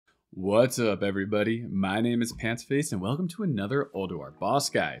What's up, everybody? My name is Pantsface and welcome to another Ulduar boss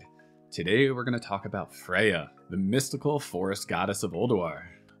guide. Today we're going to talk about Freya, the mystical forest goddess of Ulduar.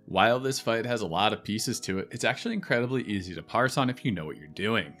 While this fight has a lot of pieces to it, it's actually incredibly easy to parse on if you know what you're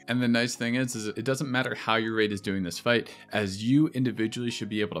doing. And the nice thing is it doesn't matter how your raid is doing this fight, as you individually should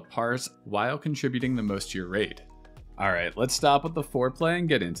be able to parse while contributing the most to your raid. Alright, let's stop with the foreplay and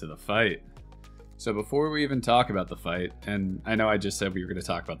get into the fight. So before we even talk about the fight, and I know I just said we were going to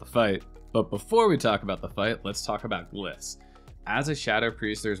talk about the fight, but before we talk about the fight, let's talk about glyphs. As a Shadow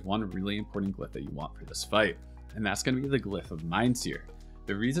Priest, there's one really important glyph that you want for this fight, and that's going to be the glyph of Sear.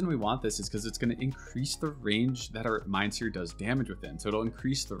 The reason we want this is because it's going to increase the range that our Sear does damage within, so it'll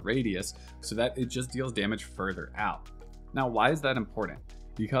increase the radius so that it just deals damage further out. Now, why is that important?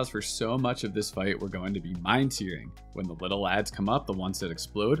 Because for so much of this fight, we're going to be Searing. When the little ads come up, the ones that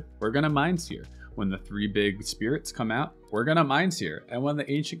explode, we're going to Sear. When the three big spirits come out, we're going to Sear. And when the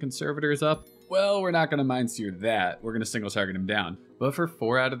Ancient Conservator is up, well, we're not going to Sear that. We're going to single target him down. But for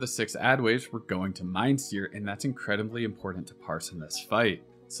 4 out of the 6 ad waves, we're going to Sear, and that's incredibly important to parse in this fight.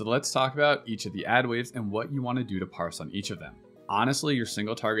 So let's talk about each of the ad waves and what you want to do to parse on each of them. Honestly, your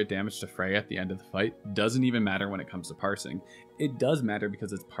single target damage to Freya at the end of the fight doesn't even matter when it comes to parsing. It does matter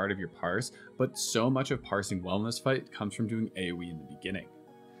because it's part of your parse, but so much of parsing well in this fight comes from doing AoE in the beginning.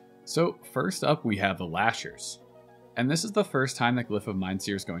 So first up, we have the Lashers. And this is the first time that Glyph of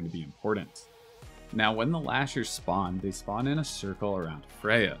Sear is going to be important. Now, when the Lashers spawn, they spawn in a circle around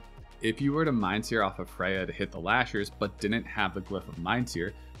Freya. If you were to Sear off of Freya to hit the Lashers, but didn't have the Glyph of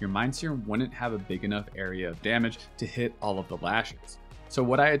Sear, your Sear wouldn't have a big enough area of damage to hit all of the Lashers. So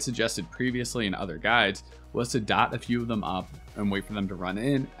what I had suggested previously in other guides was to dot a few of them up and wait for them to run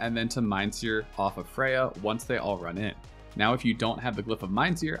in, and then to Sear off of Freya once they all run in. Now, if you don't have the Glyph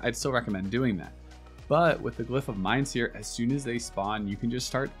of Sear, I'd still recommend doing that. But with the Glyph of Sear, as soon as they spawn, you can just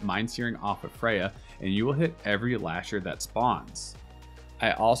start Searing off of Freya, and you will hit every Lasher that spawns.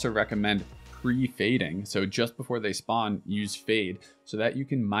 I also recommend pre-fading, so just before they spawn, use fade, so that you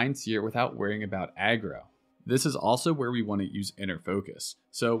can Sear without worrying about aggro. This is also where we want to use Inner Focus.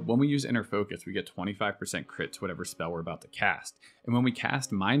 So when we use Inner Focus, we get 25% crit to whatever spell we're about to cast. And when we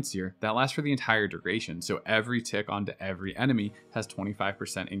cast Sear, that lasts for the entire duration. So every tick onto every enemy has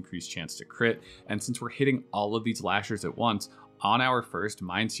 25% increased chance to crit. And since we're hitting all of these Lashers at once, on our first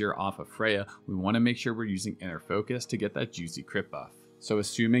Sear off of Freya, we want to make sure we're using Inner Focus to get that juicy crit buff. So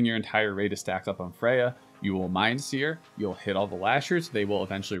assuming your entire raid is stacked up on Freya, you will Sear, you'll hit all the Lashers, they will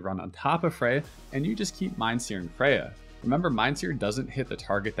eventually run on top of Freya, and you just keep Searing Freya. Remember, Sear doesn't hit the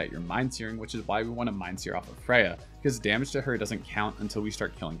target that you're Searing, which is why we want to Sear off of Freya, because damage to her doesn't count until we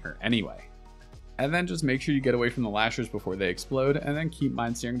start killing her anyway. And then just make sure you get away from the Lashers before they explode, and then keep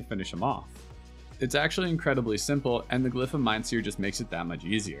Searing to finish them off. It's actually incredibly simple, and the Glyph of Sear just makes it that much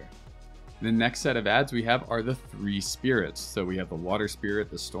easier. The next set of ads we have are the 3 spirits. So we have the Water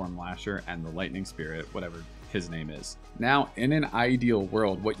Spirit, the Storm Lasher, and the Lightning Spirit, whatever his name is. Now, in an ideal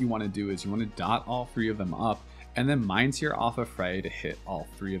world, what you want to do is you want to dot all 3 of them up and then Sear off of Freya to hit all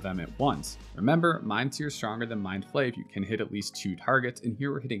 3 of them at once. Remember, Sear is stronger than Mind Flay if you can hit at least 2 targets, and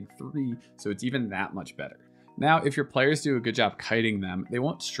here we're hitting 3, so it's even that much better. Now, if your players do a good job kiting them, they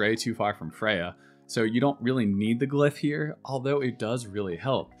won't stray too far from Freya, so you don't really need the glyph here, although it does really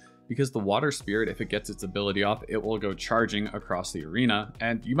help. Because the Water Spirit, if it gets its ability off, it will go charging across the arena,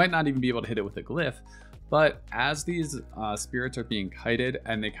 and you might not even be able to hit it with a glyph, but as these spirits are being kited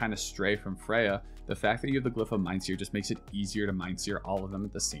and they kind of stray from Freya, the fact that you have the Glyph of Sear just makes it easier to Sear all of them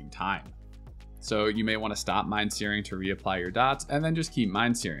at the same time. So you may want to stop Searing to reapply your dots, and then just keep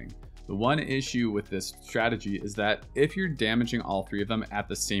Searing. The one issue with this strategy is that if you're damaging all 3 of them at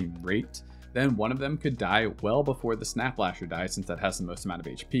the same rate, then one of them could die well before the Snap Lasher dies, since that has the most amount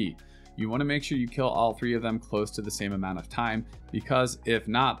of HP. You want to make sure you kill all 3 of them close to the same amount of time, because if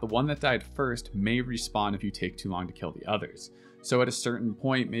not, the one that died first may respawn if you take too long to kill the others. So at a certain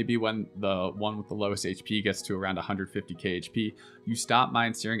point, maybe when the one with the lowest HP gets to around 150k HP, you stop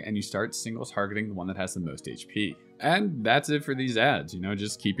Searing and you start single targeting the one that has the most HP. And that's it for these ads,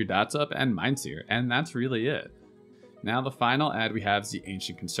 just keep your dots up and Sear, and that's really it. Now the final ad we have is the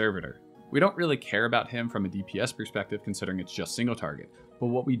Ancient Conservator. We don't really care about him from a DPS perspective, considering it's just single target, but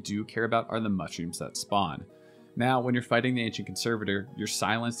what we do care about are the mushrooms that spawn. Now, when you're fighting the Ancient Conservator, you're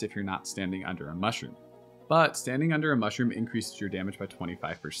silenced if you're not standing under a mushroom. But standing under a mushroom increases your damage by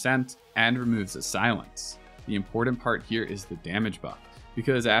 25% and removes the silence. The important part here is the damage buff,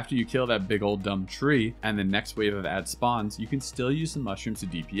 because after you kill that big old dumb tree and the next wave of ads spawns, you can still use the mushrooms to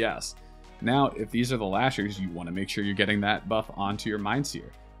DPS. Now, if these are the Lashers, you want to make sure you're getting that buff onto your Sear.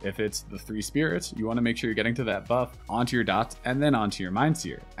 If it's the 3 spirits, you want to make sure you're getting to that buff onto your dots and then onto your Mind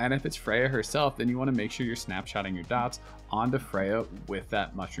Sear. And if it's Freya herself, then you want to make sure you're snapshotting your dots onto Freya with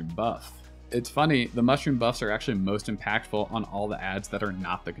that mushroom buff. It's funny, the mushroom buffs are actually most impactful on all the ads that are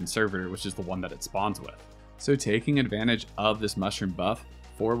not the Conservator, which is the one that it spawns with. So taking advantage of this mushroom buff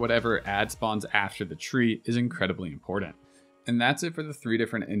for whatever ad spawns after the tree is incredibly important. And that's it for the 3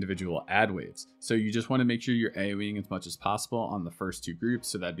 different individual ad waves. So you just want to make sure you're AoEing as much as possible on the first 2 groups,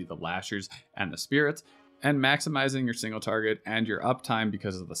 so that'd be the Lashers and the Spirits, and maximizing your single target and your uptime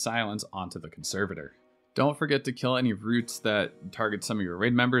because of the silence onto the Conservator. Don't forget to kill any roots that target some of your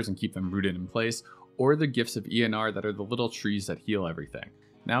raid members and keep them rooted in place, or the Glyphs of ENR that are the little trees that heal everything.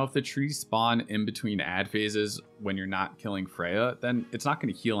 Now, if the trees spawn in between ad phases when you're not killing Freya, then it's not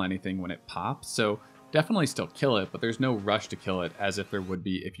going to heal anything when it pops, so definitely still kill it, but there's no rush to kill it as if there would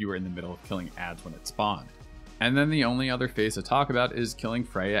be if you were in the middle of killing ads when it spawned. And then the only other phase to talk about is killing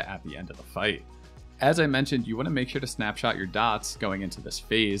Freya at the end of the fight. As I mentioned, you want to make sure to snapshot your dots going into this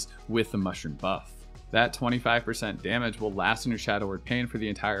phase with the mushroom buff. That 25% damage will last in your Shadow Word Pain for the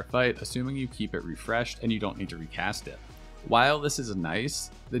entire fight, assuming you keep it refreshed and you don't need to recast it. While this is nice,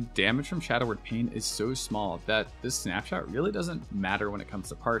 the damage from Shadow Word Pain is so small that this snapshot really doesn't matter when it comes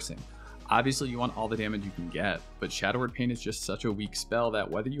to parsing. Obviously, you want all the damage you can get, but Shadow Word Pain is just such a weak spell that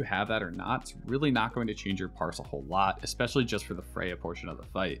whether you have that or not, it's really not going to change your parse a whole lot, especially just for the Freya portion of the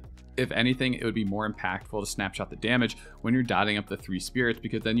fight. If anything, it would be more impactful to snapshot the damage when you're dotting up the 3 spirits,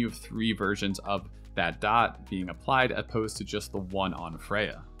 because then you have 3 versions of that dot being applied opposed to just the one on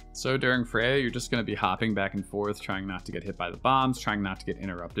Freya. So during Freya, you're just going to be hopping back and forth, trying not to get hit by the bombs, trying not to get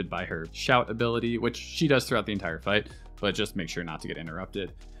interrupted by her shout ability, which she does throughout the entire fight, but just make sure not to get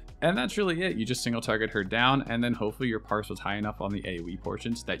interrupted. And that's really it. You just single target her down, and then hopefully your parse was high enough on the AoE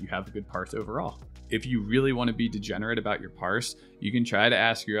portions that you have a good parse overall. If you really want to be degenerate about your parse, you can try to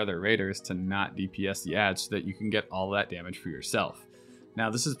ask your other raiders to not DPS the ads so that you can get all that damage for yourself. Now,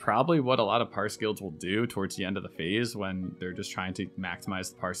 this is probably what a lot of parse guilds will do towards the end of the phase when they're just trying to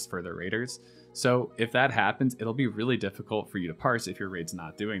maximize the parse for their raiders. So if that happens, it'll be really difficult for you to parse if your raid's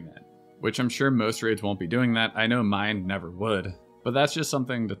not doing that. Which I'm sure most raids won't be doing that. I know mine never would. But that's just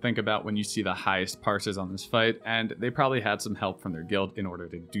something to think about when you see the highest parses on this fight, and they probably had some help from their guild in order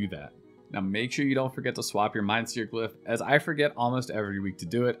to do that. Now make sure you don't forget to swap your Mind Sear glyph, as I forget almost every week to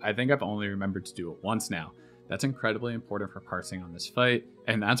do it. I think I've only remembered to do it once now. That's incredibly important for parsing on this fight,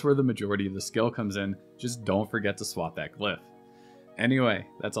 and that's where the majority of the skill comes in. Just don't forget to swap that glyph. Anyway,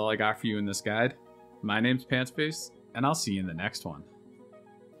 that's all I got for you in this guide. My name's Pantsface, and I'll see you in the next one.